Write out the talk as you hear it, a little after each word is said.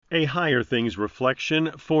A Higher Things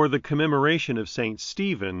Reflection for the commemoration of St.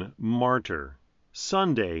 Stephen, Martyr,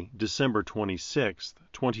 Sunday, December 26th,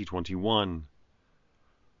 2021.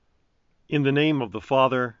 In the name of the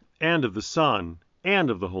Father, and of the Son, and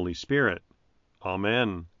of the Holy Spirit.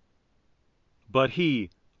 Amen. But he,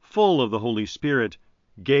 full of the Holy Spirit,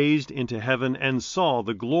 gazed into heaven and saw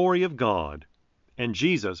the glory of God, and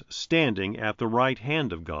Jesus standing at the right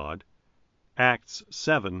hand of God. Acts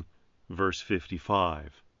 7, verse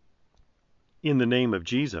 55. In the name of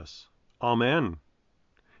Jesus. Amen.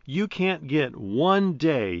 You can't get one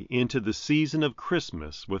day into the season of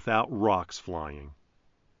Christmas without rocks flying.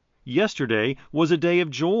 Yesterday was a day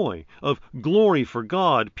of joy, of glory for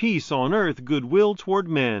God, peace on earth, goodwill toward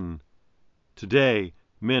men. Today,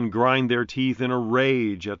 men grind their teeth in a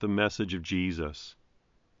rage at the message of Jesus.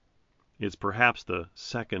 It's perhaps the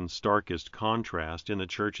second starkest contrast in the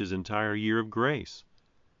church's entire year of grace.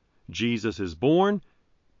 Jesus is born,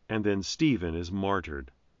 and then Stephen is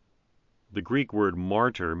martyred. The Greek word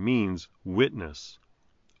martyr means witness.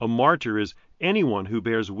 A martyr is anyone who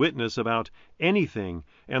bears witness about anything,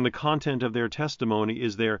 and the content of their testimony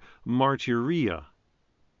is their martyria.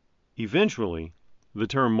 Eventually, the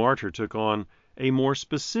term martyr took on a more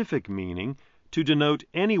specific meaning to denote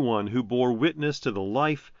anyone who bore witness to the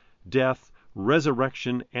life, death,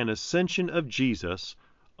 resurrection, and ascension of Jesus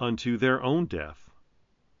unto their own death.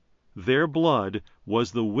 Their blood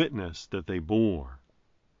was the witness that they bore.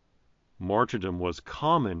 Martyrdom was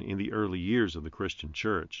common in the early years of the Christian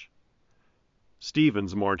church.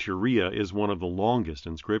 Stephen's martyria is one of the longest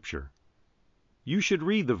in Scripture. You should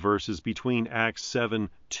read the verses between Acts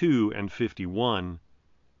 7:2 and 51.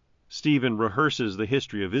 Stephen rehearses the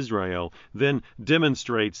history of Israel, then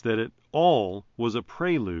demonstrates that it all was a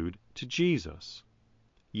prelude to Jesus.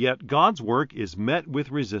 Yet God's work is met with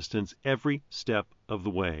resistance every step of the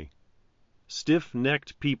way.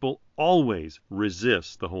 Stiff-necked people always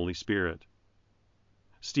resist the Holy Spirit.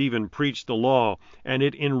 Stephen preached the law, and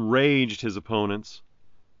it enraged his opponents.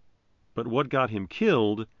 But what got him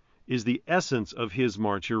killed is the essence of his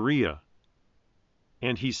martyria.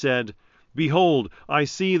 And he said, "Behold, I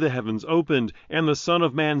see the heavens opened, and the Son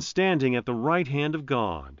of Man standing at the right hand of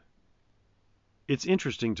God." It's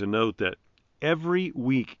interesting to note that every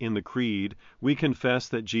week in the Creed we confess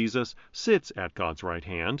that Jesus sits at God's right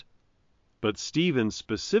hand, but Stephen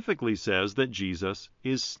specifically says that Jesus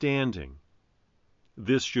is standing.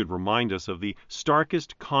 This should remind us of the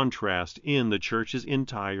starkest contrast in the church's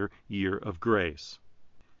entire year of grace.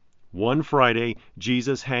 One Friday,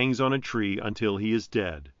 Jesus hangs on a tree until he is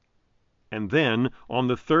dead. And then, on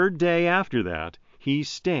the third day after that, he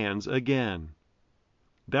stands again.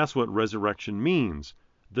 That's what resurrection means.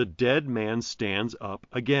 The dead man stands up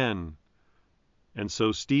again. And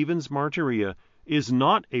so Stephen's martyria is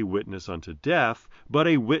not a witness unto death, but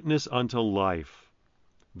a witness unto life,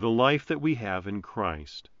 the life that we have in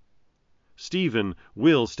Christ. Stephen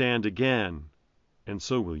will stand again, and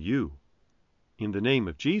so will you. In the name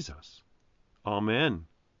of Jesus. Amen.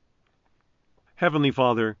 Heavenly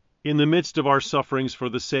Father, in the midst of our sufferings for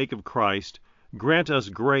the sake of Christ, grant us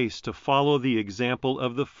grace to follow the example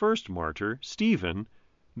of the first martyr, Stephen,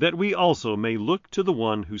 that we also may look to the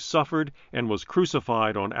one who suffered and was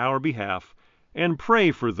crucified on our behalf, and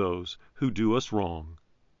pray for those who do us wrong.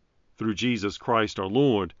 Through Jesus Christ our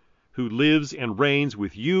Lord, who lives and reigns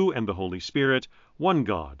with you and the Holy Spirit, one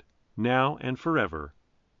God, now and forever.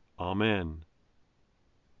 Amen.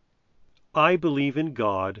 I believe in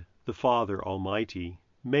God, the Father Almighty,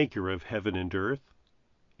 maker of heaven and earth,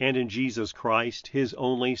 and in Jesus Christ, his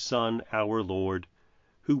only Son, our Lord,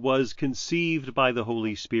 who was conceived by the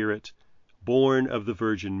Holy Spirit, born of the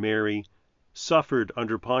Virgin Mary, suffered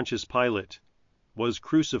under Pontius Pilate, was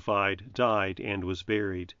crucified, died, and was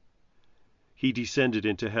buried. He descended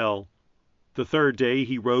into hell. The third day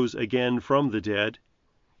he rose again from the dead.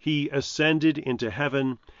 He ascended into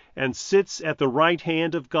heaven and sits at the right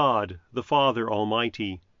hand of God, the Father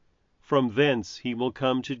Almighty. From thence he will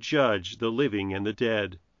come to judge the living and the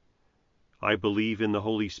dead. I believe in the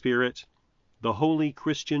Holy Spirit, the holy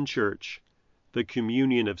Christian Church, the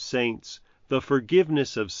communion of saints, the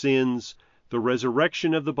forgiveness of sins, the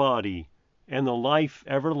resurrection of the body, and the life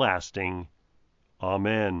everlasting.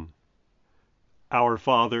 Amen. Our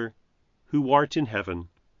Father, who art in heaven,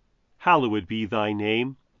 hallowed be thy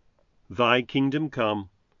name. Thy kingdom come,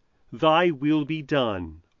 thy will be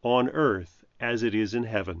done, on earth as it is in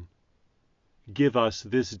heaven. Give us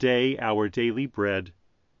this day our daily bread,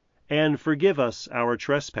 and forgive us our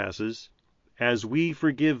trespasses, as we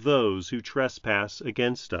forgive those who trespass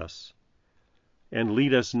against us. And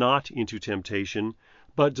lead us not into temptation,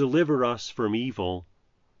 but deliver us from evil.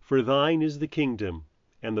 For thine is the kingdom,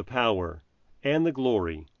 and the power, and the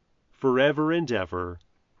glory, forever and ever.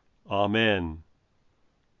 Amen.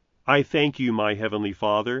 I thank you, my heavenly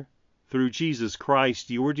Father, through Jesus Christ,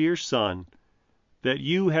 your dear Son, that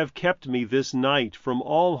you have kept me this night from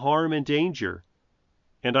all harm and danger,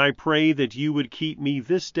 and I pray that you would keep me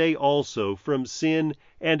this day also from sin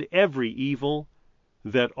and every evil,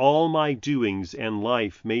 that all my doings and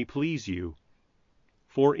life may please you.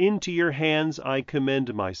 For into your hands I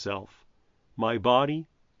commend myself, my body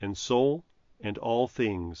and soul, and all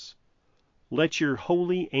things. Let your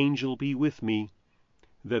holy angel be with me,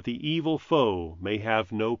 that the evil foe may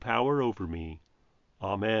have no power over me.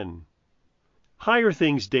 Amen. Higher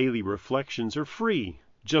Things Daily Reflections are free,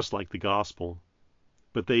 just like the Gospel,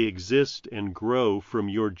 but they exist and grow from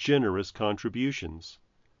your generous contributions.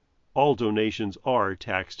 All donations are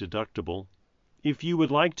tax-deductible. If you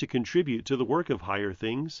would like to contribute to the work of Higher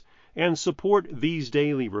Things and support these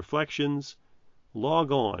daily reflections,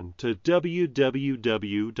 log on to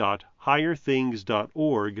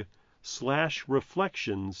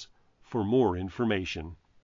www.higherthings.org/reflections for more information.